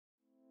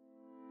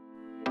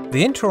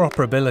The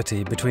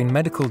interoperability between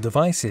medical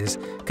devices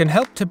can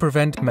help to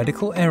prevent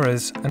medical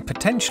errors and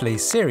potentially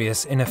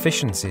serious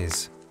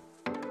inefficiencies.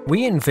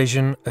 We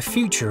envision a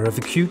future of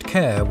acute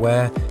care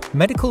where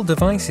medical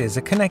devices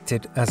are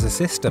connected as a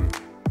system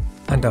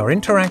and are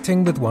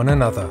interacting with one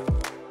another,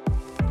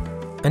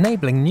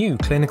 enabling new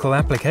clinical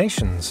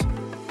applications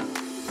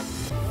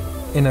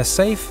in a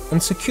safe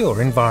and secure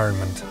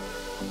environment.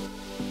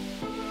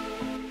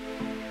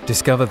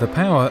 Discover the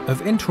power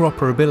of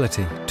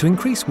interoperability to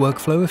increase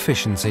workflow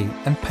efficiency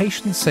and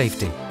patient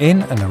safety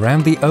in and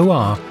around the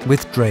OR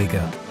with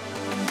Dräger.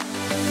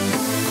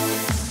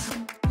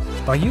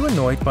 Are you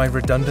annoyed by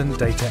redundant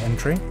data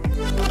entry?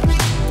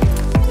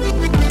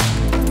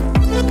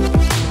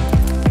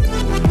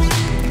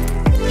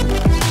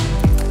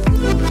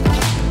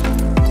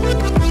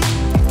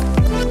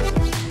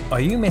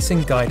 Are you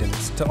missing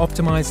guidance to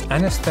optimize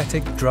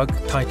anesthetic drug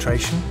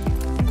titration?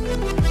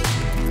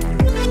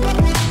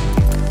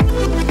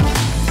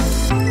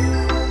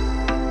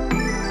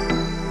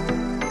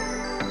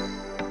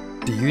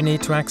 Do you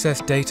need to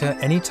access data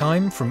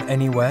anytime from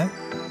anywhere?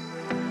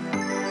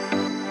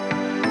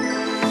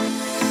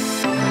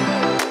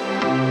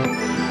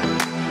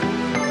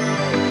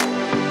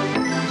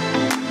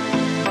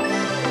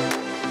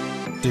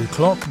 Do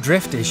clock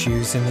drift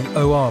issues in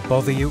the OR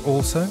bother you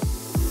also?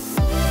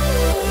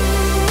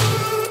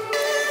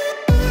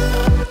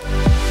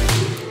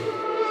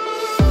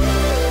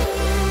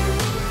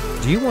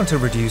 Do you want to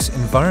reduce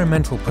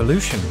environmental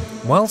pollution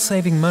while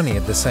saving money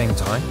at the same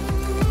time?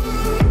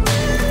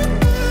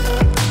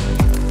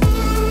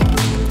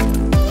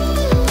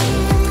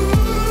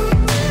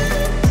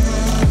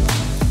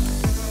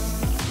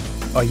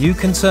 Are you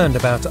concerned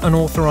about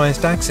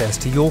unauthorized access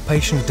to your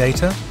patient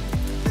data?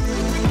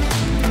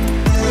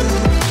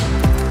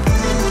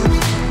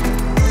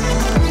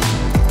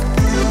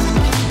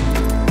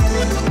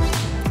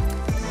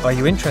 Are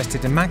you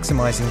interested in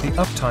maximizing the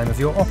uptime of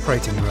your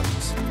operating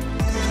rooms?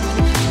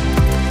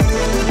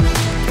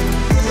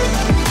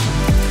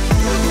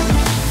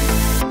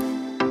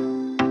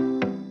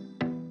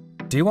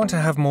 Do you want to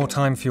have more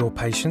time for your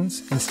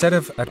patients instead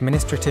of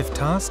administrative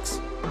tasks?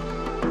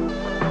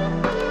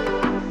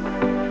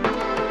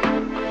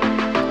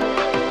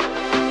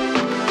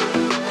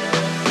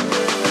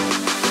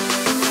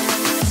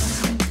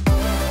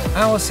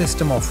 Our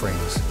system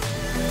offerings.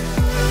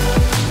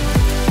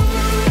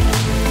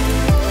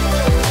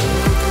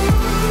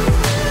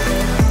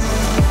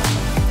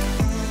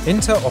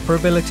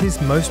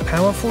 Interoperability's most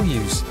powerful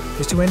use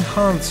is to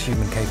enhance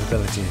human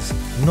capabilities,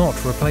 not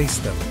replace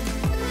them.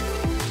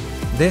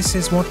 This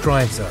is what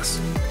drives us,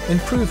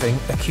 improving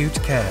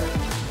acute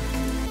care.